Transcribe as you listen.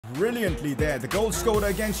brilliantly there. The goal scorer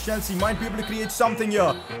against Chelsea might be able to create something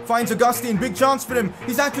here. Finds Augustine, big chance for him.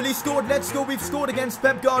 He's actually scored. Let's go, we've scored against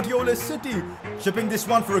Pep Guardiola's City. Chipping this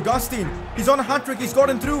one for Augustine. He's on a hat-trick, he's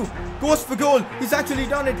gotten through. Goes for goal. He's actually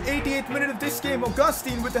done it. 88th minute of this game.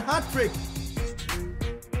 Augustine with the hat-trick.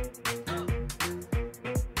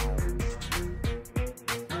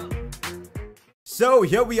 So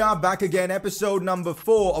here we are back again, episode number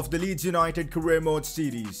 4 of the Leeds United Career Mode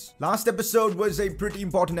series. Last episode was a pretty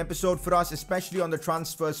important episode for us, especially on the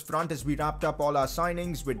transfers front as we wrapped up all our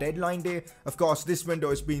signings with deadline day. Of course, this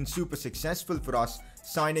window has been super successful for us,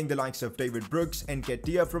 signing the likes of David Brooks,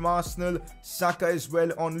 Nketiah from Arsenal, Saka as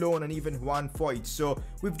well on loan, and even Juan Foyth. So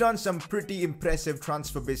we've done some pretty impressive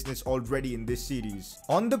transfer business already in this series.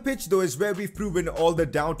 On the pitch though is where we've proven all the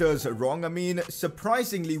doubters wrong. I mean,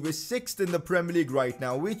 surprisingly, we're 6th in the Premier League right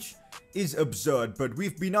now, which is absurd, but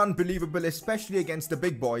we've been unbelievable, especially against the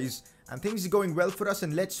big boys, and things are going well for us,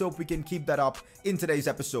 and let's hope we can keep that up in today's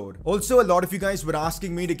episode. Also, a lot of you guys were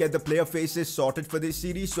asking me to get the player faces sorted for this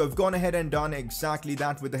series, so I've gone ahead and done exactly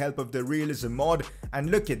that with the help of the realism mod,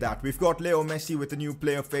 and look at that, we've got Leo Messi with a new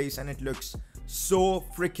player face, and it looks so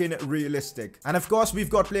freaking realistic. And of course, we've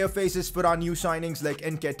got player faces for our new signings like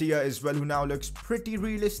Nketiah as well, who now looks pretty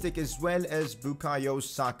realistic, as well as Bukayo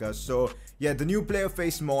Saka. So yeah, the new player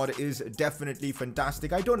face mod is definitely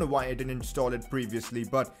fantastic. I don't know why I didn't install it previously,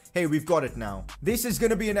 but hey, we've got it now. This is going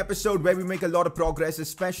to be an episode where we make a lot of progress,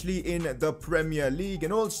 especially in the Premier League,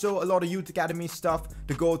 and also a lot of youth academy stuff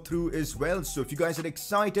to go through as well. So if you guys are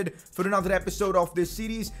excited for another episode of this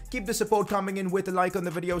series, keep the support coming in with a like on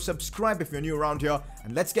the video, subscribe if you're new around here,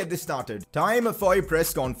 and let's get this started. Time for a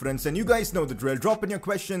press conference, and you guys know the drill. Drop in your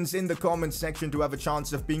questions in the comments section to have a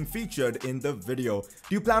chance of being featured in the video. Do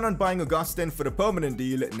you plan on buying Augustine for a permanent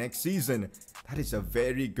deal next season? That is a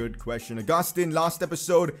very good question. Augustine last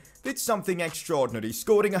episode did something extraordinary,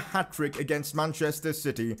 scoring a hat-trick against Manchester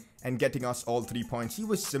City and getting us all 3 points. He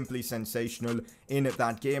was simply sensational in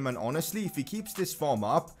that game, and honestly, if he keeps this form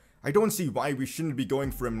up, I don't see why we shouldn't be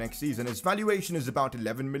going for him next season. His valuation is about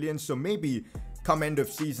 11 million, so maybe come end of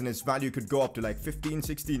season his value could go up to like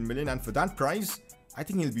 15-16 million, and for that price, I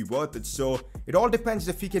think he'll be worth it. So it all depends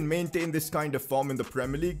if he can maintain this kind of form in the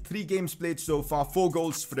Premier League. 3 games played so far, 4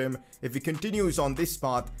 goals for him. If he continues on this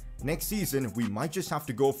path, next season we might just have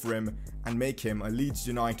to go for him and make him a Leeds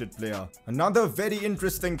United player. Another very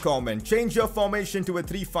interesting comment: change your formation to a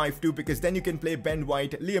 3-5-2 because then you can play Ben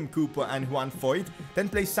White, Liam Cooper and Juan Foyth. Then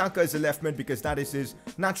play Saka as a left mid because that is his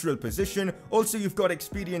natural position. Also, you've got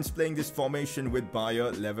experience playing this formation with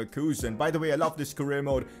Bayer Leverkusen. By the way, I love this career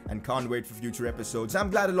mode and can't wait for future episodes.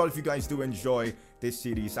 I'm glad a lot of you guys do enjoy this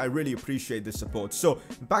series. I really appreciate the support. So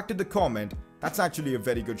back to the comment. That's actually a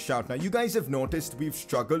very good shout. Now, you guys have noticed we've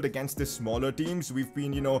struggled against the smaller teams. We've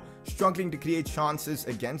been, struggling to create chances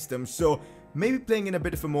against them. So maybe playing in a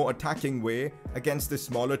bit of a more attacking way against the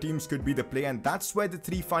smaller teams could be the play, and that's where the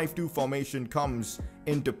 3-5-2 formation comes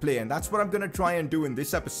into play, and that's what I'm going to try and do in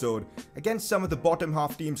this episode. Against some of the bottom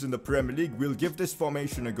half teams in the Premier League, we'll give this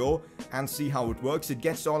formation a go and see how it works. It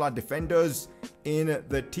gets all our defenders in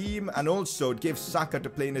the team, and also it gives Saka to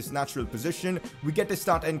play in his natural position. We get to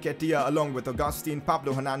start Nketiah along with Augustine,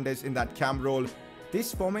 Pablo Hernandez in that cam role.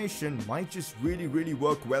 This formation might just really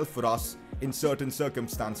work well for us in certain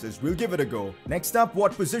circumstances. We'll give it a go. Next up,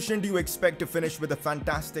 what position do you expect to finish with a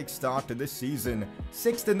fantastic start to this season?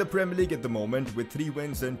 6th in the Premier League at the moment with 3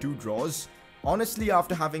 wins and 2 draws. Honestly,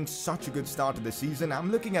 after having such a good start to the season, I'm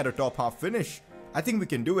looking at a top half finish. I think we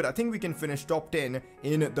can do it. I think we can finish top 10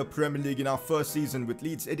 in the Premier League in our first season with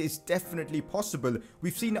Leeds. It is definitely possible.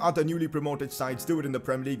 We've seen other newly promoted sides do it in the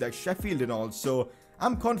Premier League like Sheffield and all, so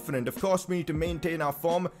I'm confident. Of course, we need to maintain our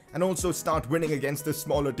form and also start winning against the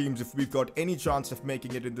smaller teams if we've got any chance of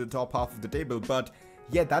making it into the top half of the table. But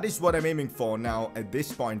yeah, that is what I'm aiming for now at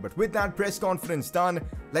this point. But with that press conference done,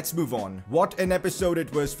 let's move on. What an episode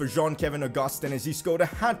it was for Jean-Kevin Augustin as he scored a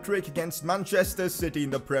hat-trick against Manchester City in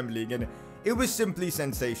the Premier League, and it was simply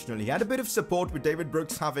sensational. He had a bit of support with David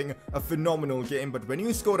Brooks having a phenomenal game, but when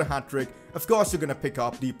you score a hat-trick, of course you're going to pick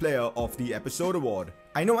up the Player of the Episode award.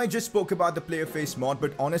 I know I just spoke about the player face mod,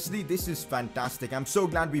 but honestly, this is fantastic. I'm so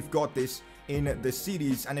glad we've got this in the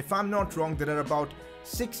series, and if I'm not wrong, there are about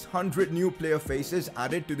 600 new player faces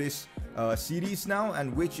added to this series now,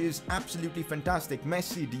 and which is absolutely fantastic.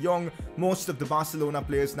 Messi, De Jong, most of the Barcelona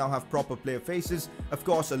players now have proper player faces. Of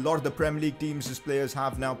course, a lot of the Premier League teams' players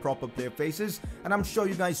have now proper player faces, and I'm sure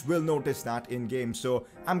you guys will notice that in game, so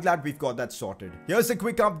I'm glad we've got that sorted. Here's a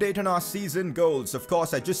quick update on our season goals. Of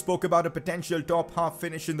course, I just spoke about a potential top half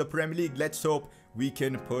finish in the Premier League. Let's hope we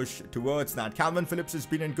can push towards that. Calvin Phillips has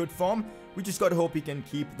been in good form. We just got to hope he can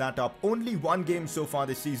keep that up. Only one game so far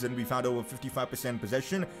this season, we've had over 55%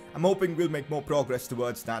 possession. I'm hoping we'll make more progress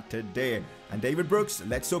towards that today. And David Brooks,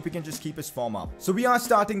 let's hope he can just keep his form up. So we are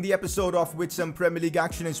starting the episode off with some Premier League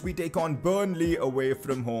action as we take on Burnley away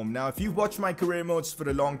from home. Now, if you've watched my career modes for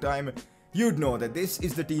a long time, you'd know that this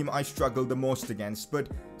is the team I struggle the most against. But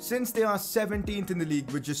since they are 17th in the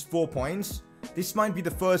league with just 4 points, this might be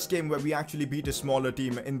the first game where we actually beat a smaller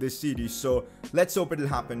team in this series, so let's hope it'll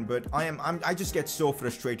happen. But I just get so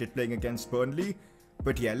frustrated playing against Burnley.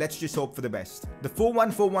 But yeah, let's just hope for the best. The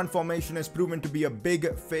 4-1-4-1 formation has proven to be a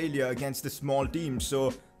big failure against a small team,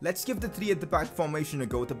 so let's give the 3 at the back formation a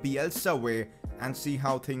go the Bielsa way and see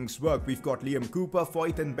how things work. We've got Liam Cooper,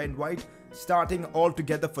 Foyth and Ben White starting all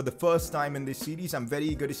together for the first time in this series. I'm very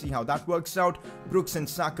eager to see how that works out. Brooks and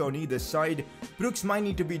Saka on either side. Brooks might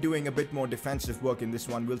need to be doing a bit more defensive work in this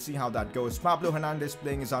one. We'll see how that goes. Pablo Hernandez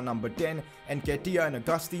playing as our number 10 and Nketiah and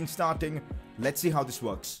Augustine starting. Let's see how this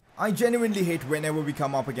works. I genuinely hate whenever we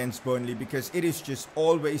come up against Burnley because it is just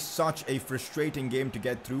always such a frustrating game to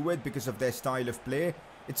get through with because of their style of play.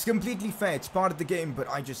 It's completely fair, it's part of the game, but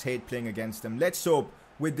I just hate playing against them. Let's hope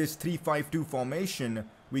with this 3-5-2 formation,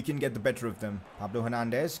 we can get the better of them. Pablo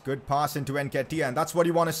Hernandez, good pass into Nketiah, and that's what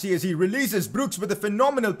you want to see as he releases Brooks with a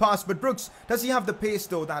phenomenal pass. But Brooks, does he have the pace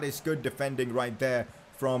though? That is good defending right there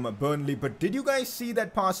from Burnley. But did you guys see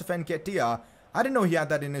that pass of Nketiah? I didn't know he had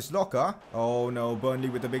that in his locker. Oh no, Burnley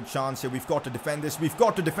with a big chance here. We've got to defend this. We've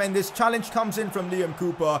got to defend this. Challenge comes in from Liam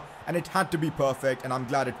Cooper, and it had to be perfect, and I'm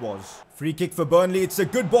glad it was. Free kick for Burnley. It's a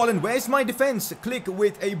good ball, and where's my defense? Click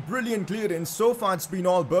with a brilliant clearance. So far, it's been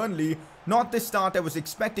all Burnley. Not the start I was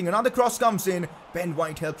expecting. Another cross comes in. Ben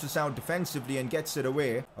White helps us out defensively and gets it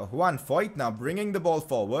away. Juan Foyth now bringing the ball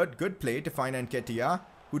forward. Good play to find Nketiah,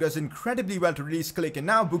 who does incredibly well to release Click. And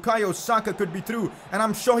now Bukayo Saka could be through, and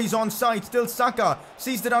I'm sure he's onside. Still Saka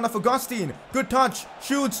sees the run of Augustine. Good touch,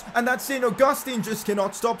 shoots, and that's in. Augustine just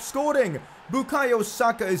cannot stop scoring. Bukayo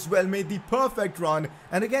Saka as well made the perfect run,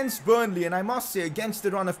 and against Burnley, and I must say against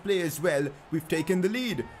the run of play as well, we've taken the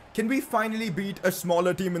lead. Can we finally beat a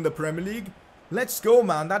smaller team in the Premier League? Let's go,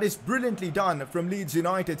 man. That is brilliantly done from Leeds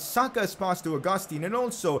United. Saka's pass to Augustine, and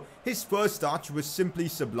also his first touch was simply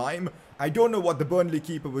sublime. I don't know what the Burnley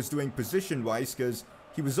keeper was doing position-wise because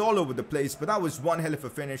he was all over the place, but that was one hell of a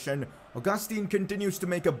finish, and Augustine continues to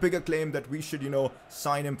make a bigger claim that we should,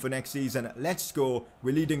 sign him for next season. Let's go.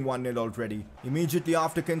 We're leading 1-0 already. Immediately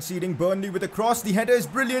after conceding, Burnley with a cross. The header is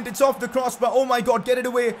brilliant. It's off the crossbar. Oh my god, get it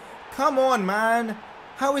away. Come on, man.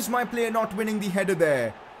 How is my player not winning the header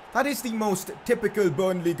there? That is the most typical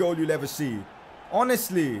Burnley goal you'll ever see.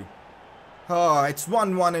 Honestly. It's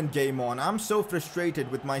 1-1 and game on. I'm so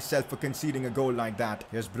frustrated with myself for conceding a goal like that.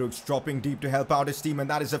 Here's Brooks dropping deep to help out his team, and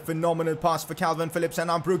that is a phenomenal pass for Calvin Phillips, and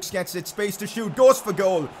now Brooks gets it, space to shoot, goes for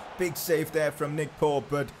goal. Big save there from Nick Pope,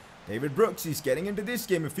 but David Brooks, he's getting into this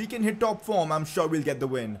game. If he can hit top form, I'm sure we'll get the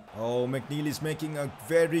win. Oh, McNeil is making a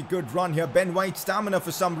very good run here. Ben White's stamina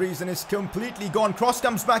for some reason is completely gone. Cross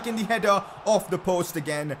comes back in the header, off the post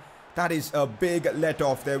again. That is a big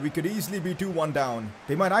let-off there. We could easily be 2-1 down.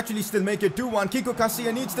 They might actually still make it 2-1. Kiko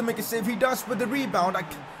Casilla needs to make a save. He does with the rebound.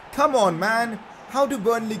 Come on, man. How do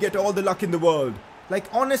Burnley get all the luck in the world? Like,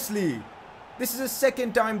 honestly, this is the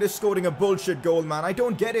second time they're scoring a bullshit goal, man. I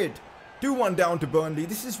don't get it. 2-1 down to Burnley.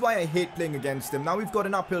 This is why I hate playing against them. Now we've got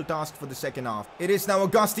an uphill task for the second half. It is now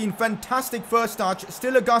Augustine. Fantastic first touch.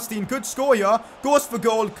 Still Augustine. Good score here. Goes for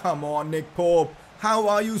goal. Come on, Nick Pope. How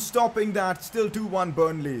are you stopping that? Still 2-1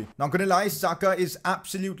 Burnley. Not gonna lie, Saka is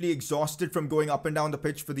absolutely exhausted from going up and down the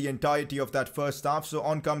pitch for the entirety of that first half. So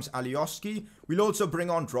on comes Alioski. We'll also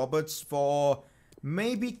bring on Roberts for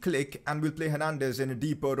maybe Click, and we'll play Hernandez in a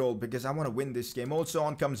deeper role because I want to win this game. Also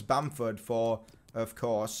on comes Bamford for, of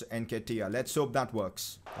course, Nketiah. Let's hope that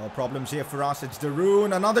works. No problems here for us. It's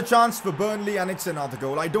Darun. Another chance for Burnley, and it's another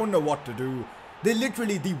goal. I don't know what to do. They're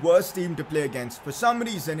literally the worst team to play against. For some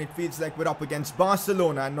reason, it feels like we're up against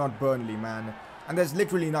Barcelona and not Burnley, man. And there's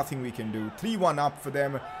literally nothing we can do. 3-1 up for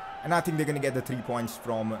them. And I think they're going to get the 3 points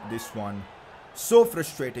from this one. So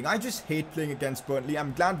frustrating. I just hate playing against Burnley.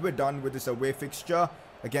 I'm glad we're done with this away fixture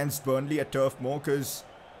against Burnley at Turf Moor because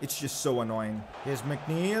it's just so annoying. Here's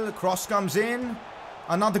McNeil. Cross comes in.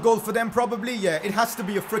 Another goal for them probably. Yeah, it has to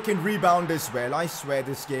be a freaking rebound as well. I swear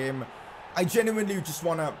this game. I genuinely just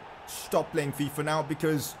want to stop playing FIFA now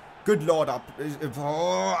because Good lord,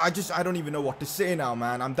 I don't even know what to say now,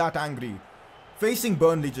 man. I'm that angry. Facing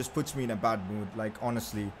Burnley just puts me in a bad mood, like,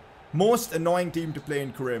 honestly. Most annoying team to play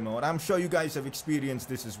in career mode. I'm sure you guys have experienced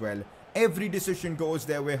this as well. Every decision goes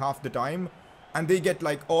their way half the time, and they get,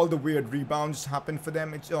 like, all the weird rebounds happen for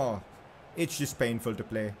them. It's just painful to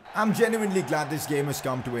play. I'm genuinely glad this game has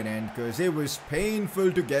come to an end, because it was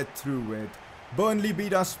painful to get through it. Burnley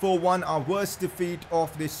beat us 4-1, our worst defeat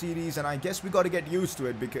of this series, and I guess we got to get used to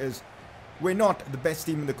it, because we're not the best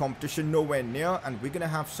team in the competition, nowhere near, and we're going to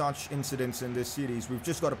have such incidents in this series. We've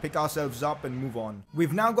just got to pick ourselves up and move on.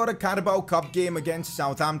 We've now got a Carabao Cup game against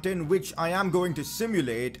Southampton, which I am going to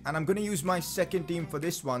simulate, and I'm going to use my second team for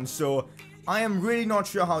this one, so I am really not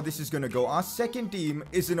sure how this is going to go. Our second team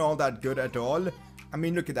isn't all that good at all. I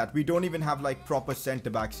mean, look at that. We don't even have, like, proper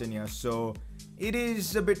centre-backs in here, so it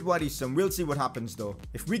is a bit worrisome. We'll see what happens, though.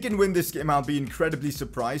 If we can win this game, I'll be incredibly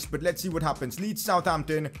surprised, but let's see what happens. Leeds,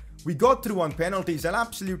 Southampton. We got through on penalties. I'll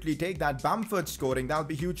absolutely take that. Bamford scoring. That'll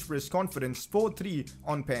be huge for his confidence. 4-3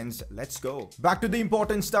 on pens. Let's go. Back to the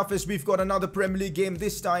important stuff as we've got another Premier League game,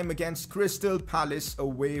 this time against Crystal Palace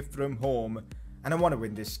away from home. And I want to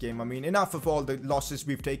win this game. I mean, enough of all the losses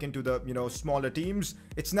we've taken to the, smaller teams.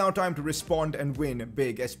 It's now time to respond and win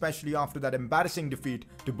big, especially after that embarrassing defeat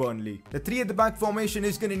to Burnley. The 3 at the back formation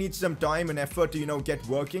is going to need some time and effort to, get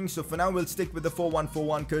working. So for now, we'll stick with the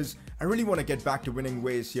 4-1-4-1 because I really want to get back to winning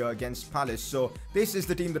ways here against Palace. So this is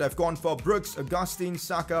the team that I've gone for. Brooks, Augustine,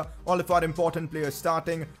 Saka, all of our important players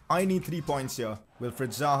starting. I need 3 points here.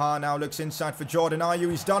 Wilfred Zaha now looks inside for Jordan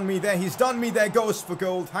Ayew. He's done me there. He's done me there. Goes for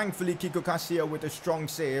goal. Thankfully, Kiko Casilla with a strong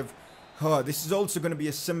save. This is also going to be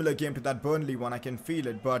a similar game to that Burnley one. I can feel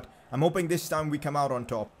it, but I'm hoping this time we come out on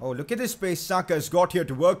top. Oh, look at this space Saka's got here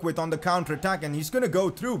to work with on the counter-attack, and he's going to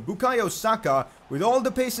go through. Bukayo Saka with all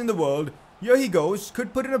the pace in the world. Here he goes.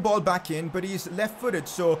 Could put in a ball back in, but he's left-footed,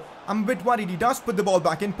 so I'm a bit worried. He does put the ball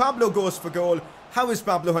back in. Pablo goes for goal. How is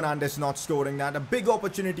Pablo Hernandez not scoring that? A big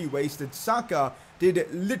opportunity wasted. Saka did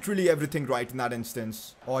literally everything right in that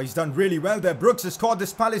instance. Oh, he's done really well there. Brooks has caught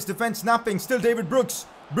this Palace defense napping. Still David Brooks.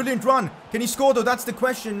 Brilliant run. Can he score though? That's the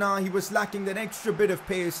question. Nah, he was lacking that extra bit of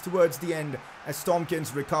pace towards the end as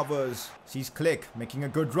Tompkins recovers. Sees Click making a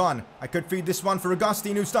good run. I could feed this one for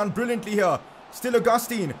Augustine, who's done brilliantly here. Still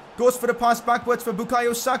Augustine. Goes for the pass backwards for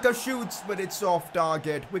Bukayo Saka. Shoots, but it's off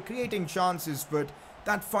target. We're creating chances, but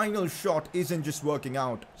that final shot isn't just working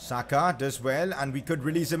out. Saka does well, and we could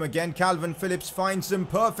release him again. Calvin Phillips finds him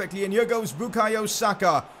perfectly, and here goes Bukayo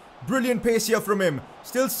Saka. Brilliant pace here from him.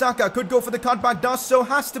 Still Saka could go for the cutback. Does so.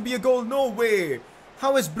 Has to be a goal. No way.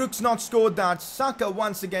 How has Brooks not scored that? Saka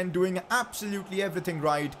once again doing absolutely everything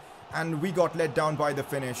right, and we got let down by the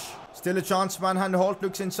finish. Still a chance. Van Holt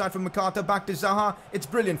looks inside from MacArthur. Back to Zaha. It's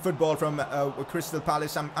brilliant football from Crystal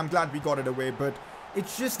Palace. I'm glad we got it away, but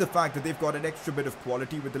it's just the fact that they've got an extra bit of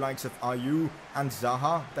quality with the likes of Ayew and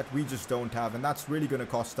Zaha that we just don't have, and that's really going to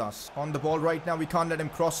cost us. On the ball right now, we can't let him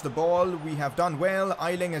cross the ball. We have done well.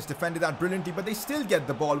 Eiling has defended that brilliantly, but they still get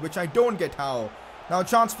the ball, which I don't get how. Now a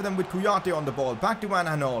chance for them with Kouyaté on the ball. Back to Van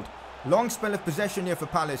Aanholt. Long spell of possession here for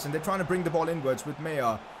Palace, and they're trying to bring the ball inwards with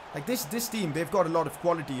Meyer. Like this team, they've got a lot of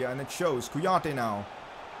quality here, and it shows. Kouyaté now.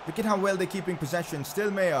 Look at how well they're keeping possession.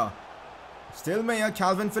 Still Meyer. Still Meyer.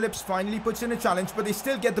 Calvin Phillips finally puts in a challenge, but they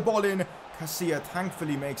still get the ball in. Casilla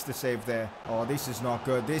thankfully makes the save there. Oh, this is not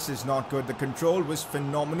good. This is not good. The control was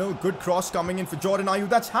phenomenal. Good cross coming in for Jordan Ayew.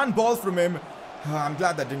 That's handball from him. I'm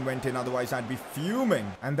glad that didn't went in, otherwise I'd be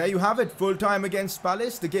fuming. And there you have it, full time against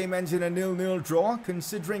Palace. The game ends in a 0-0 draw.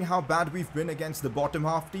 Considering how bad we've been against the bottom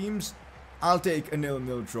half teams, I'll take a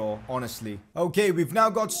 0-0 draw, honestly. Okay, we've now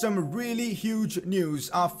got some really huge news.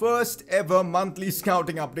 Our first ever monthly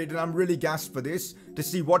scouting update, and I'm really gassed for this, to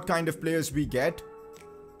see what kind of players we get.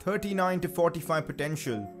 39 to 45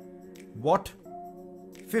 potential. What?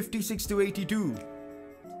 56 to 82.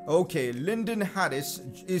 Okay, Lyndon Harris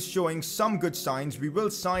is showing some good signs. We will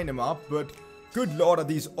sign him up, but good lord, are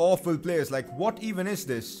these awful players. Like, what even is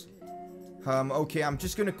this? Okay, I'm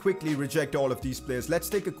just gonna quickly reject all of these players. Let's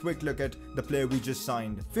take a quick look at the player we just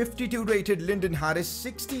signed. 52 rated Lyndon Harris,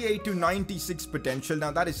 68 to 96 potential. Now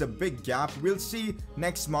that is a big gap. We'll see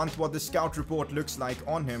next month what the scout report looks like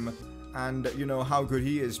on him, and how good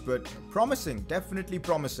he is, but promising, definitely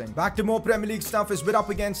promising. Back to more Premier League stuff as we're up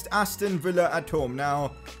against Aston Villa at home.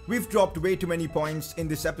 Now, we've dropped way too many points in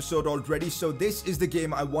this episode already, so this is the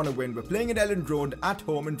game I want to win. We're playing at Elland Road at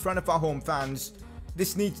home in front of our home fans.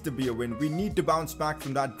 This needs to be a win. We need to bounce back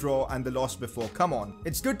from that draw and the loss before. Come on.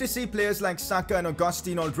 It's good to see players like Saka and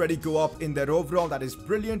Augustine already go up in their overall. That is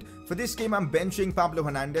brilliant. For this game, I'm benching Pablo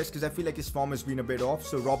Hernandez because I feel like his form has been a bit off.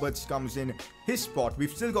 So Roberts comes in his spot.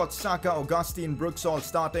 We've still got Saka, Augustine, Brooks all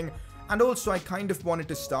starting. And also, I kind of wanted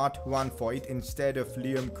to start Juan Foyth instead of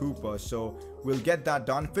Liam Cooper. So we'll get that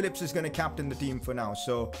done. Phillips is going to captain the team for now.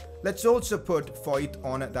 So let's also put Foyth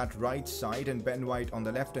on that right side and Ben White on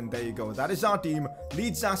the left. And there you go. That is our team.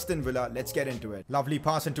 Leeds Aston Villa. Let's get into it. Lovely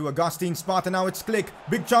pass into Augustine Sparta. Now it's Click.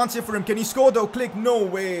 Big chance here for him. Can he score though? Click. No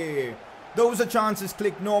way. Those are chances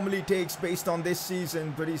Click normally takes based on this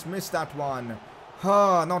season. But he's missed that one.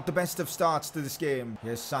 Not the best of starts to this game.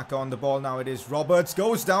 Here's Saka on the ball now. It is Roberts.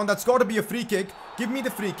 Goes down. That's got to be a free kick. Give me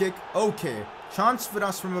the free kick. Okay. Chance for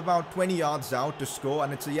us from about 20 yards out to score.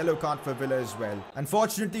 And it's a yellow card for Villa as well.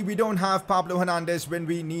 Unfortunately, we don't have Pablo Hernandez when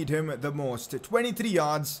we need him the most. 23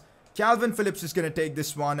 yards. Calvin Phillips is going to take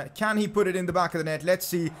this one. Can he put it in the back of the net? Let's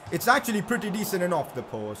see. It's actually pretty decent and off the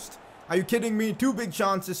post. Are you kidding me? 2 big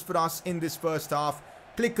chances for us in this first half.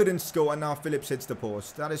 Click couldn't score and now Phillips hits the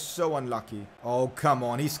post. That is so unlucky. Oh, come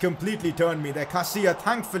on. He's completely turned me there. Casilla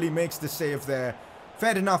thankfully makes the save there.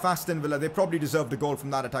 Fair enough, Aston Villa. They probably deserved the goal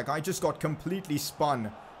from that attack. I just got completely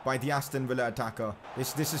spun by the Aston Villa attacker.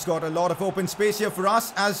 This has got a lot of open space here for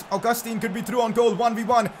us as Augustine could be through on goal.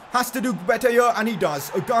 1v1. Has to do better here and he does.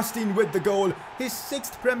 Augustine with the goal. His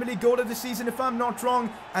 6th Premier League goal of the season if I'm not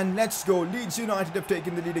wrong. And let's go. Leeds United have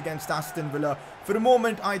taken the lead against Aston Villa. For a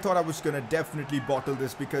moment I thought I was going to definitely bottle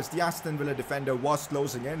this because the Aston Villa defender was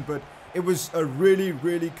closing in. But it was a really,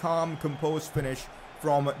 really calm, composed finish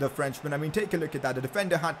from the Frenchman. I mean, take a look at that. The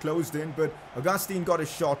defender had closed in, but Augustine got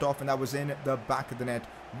his shot off and that was in the back of the net.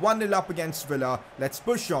 1-0 up against Villa. Let's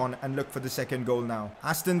push on and look for the second goal now.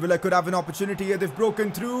 Aston Villa could have an opportunity here. They've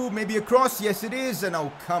broken through. Maybe a cross. Yes, it is. And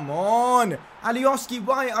oh, come on. Alioski,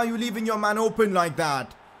 why are you leaving your man open like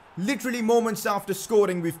that? Literally moments after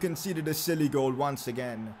scoring, we've conceded a silly goal once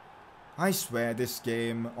again. I swear this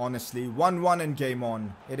game, honestly, 1-1 and game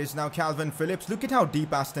on. It is now Calvin Phillips. Look at how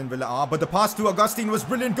deep Aston Villa are. But the pass to Augustine was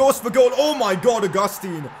brilliant. Goes for goal. Oh my God,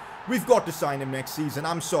 Augustine. We've got to sign him next season.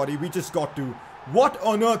 I'm sorry, we just got to. What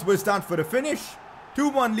on earth was that for the finish?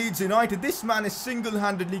 2-1 Leeds United. This man is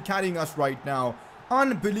single-handedly carrying us right now.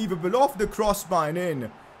 Unbelievable. Off the crossbar and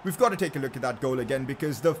in. We've got to take a look at that goal again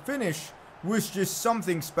because the finish was just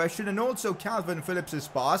something special. And also Calvin Phillips'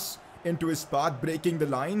 pass into his path, breaking the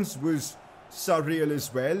lines, was surreal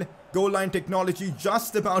as well. Goal line technology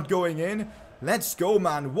just about going in. Let's go,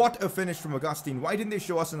 man. What a finish from Augustine. Why didn't they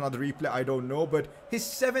show us another replay? I don't know, but his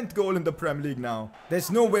 7th goal in the Premier League now.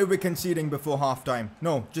 There's no way we're conceding before halftime.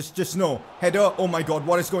 No, just no. Header. Oh my God,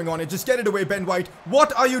 what is going on? Just get it away, Ben White.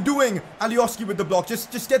 What are you doing? Alioski with the block.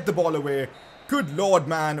 Just get the ball away. Good Lord,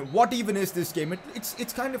 man. What even is this game?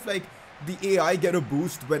 It's kind of like the AI get a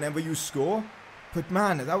boost whenever you score. But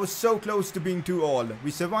man, that was so close to being 2-2.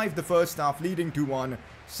 We survived the first half, leading 2-1.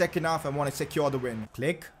 Second half, I want to secure the win.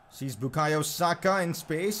 Click. Sees Bukayo Saka in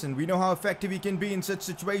space, and we know how effective he can be in such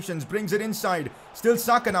situations. Brings it inside. Still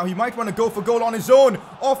Saka now. He might want to go for goal on his own.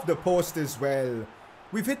 Off the post as well.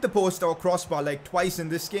 We've hit the post or crossbar like twice in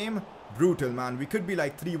this game. Brutal, man. We could be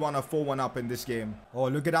like 3-1 or 4-1 up in this game. Oh,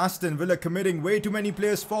 look at Aston Villa committing way too many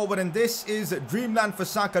players forward. And this is dreamland for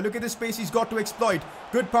Saka. Look at the space he's got to exploit.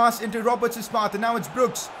 Good pass into Roberts' path. And now it's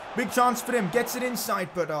Brooks. Big chance for him. Gets it inside.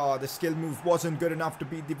 But the skill move wasn't good enough to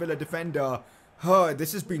beat the Villa defender.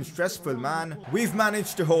 This has been stressful, man. We've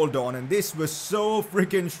managed to hold on. And this was so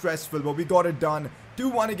freaking stressful. But we got it done.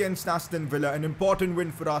 2-1 against Aston Villa. An important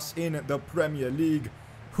win for us in the Premier League.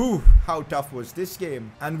 Whew, how tough was this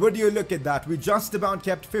game? And would you look at that? We just about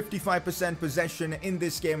kept 55% possession in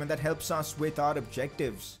this game, and that helps us with our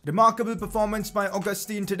objectives. Remarkable performance by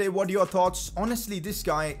Augustine today. What are your thoughts? Honestly, this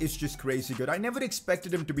guy is just crazy good. I never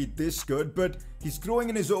expected him to be this good, but he's growing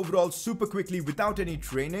in his overall super quickly without any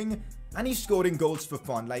training. And he's scoring goals for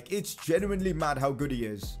fun. Like, it's genuinely mad how good he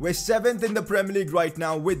is. We're 7th in the Premier League right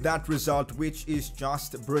now with that result, which is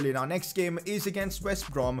just brilliant. Our next game is against West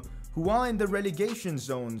Brom, who are in the relegation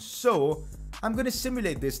zone. So I'm going to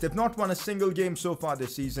simulate this. They've not won a single game so far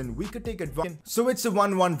this season. We could take advantage. So it's a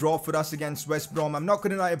 1-1 draw for us against West Brom. I'm not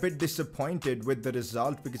going to lie, a bit disappointed with the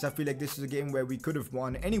result because I feel like this is a game where we could have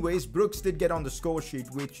won. Anyways, Brooks did get on the score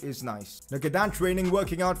sheet, which is nice. Look at that, training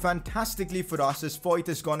working out fantastically for us as Foyth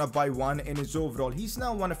has gone up by 1 in his overall. He's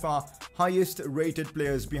now one of our highest rated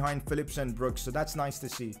players behind Phillips and Brooks, so that's nice to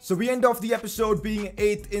see. So we end off the episode being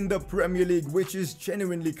 8th in the Premier League, which is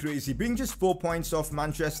genuinely crazy. Being just 4 points off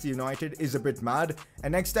Manchester United is a bit bit mad.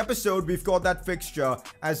 And next episode, we've got that fixture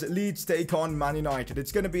as Leeds take on Man United.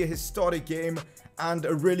 It's going to be a historic game and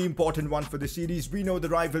a really important one for the series. We know the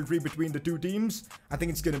rivalry between the two teams. I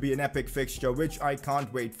think it's going to be an epic fixture, which I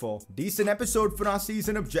can't wait for. Decent episode for our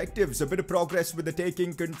season objectives. A bit of progress with the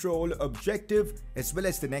taking control objective, as well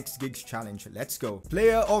as the next gigs challenge. Let's go.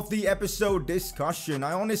 Player of the episode discussion.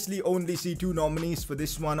 I honestly only see two nominees for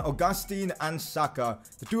this one, Augustine and Saka.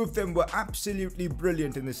 The two of them were absolutely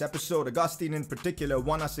brilliant in this episode. Augustine in particular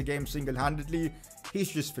won us a game single-handedly.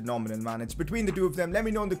 He's just phenomenal, man. It's between the two of them. Let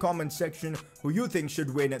me know in the comment section who you think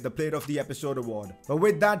should win the Player of the Episode award. But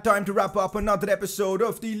with that, time to wrap up another episode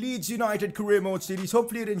of the Leeds United Career Mode series.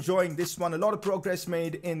 Hopefully you're enjoying this one. A lot of progress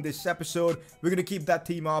made in this episode. We're going to keep that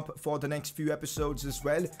theme up for the next few episodes as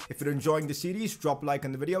well. If you're enjoying the series, drop a like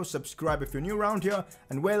on the video, subscribe if you're new around here,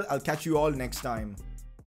 and well, I'll catch you all next time.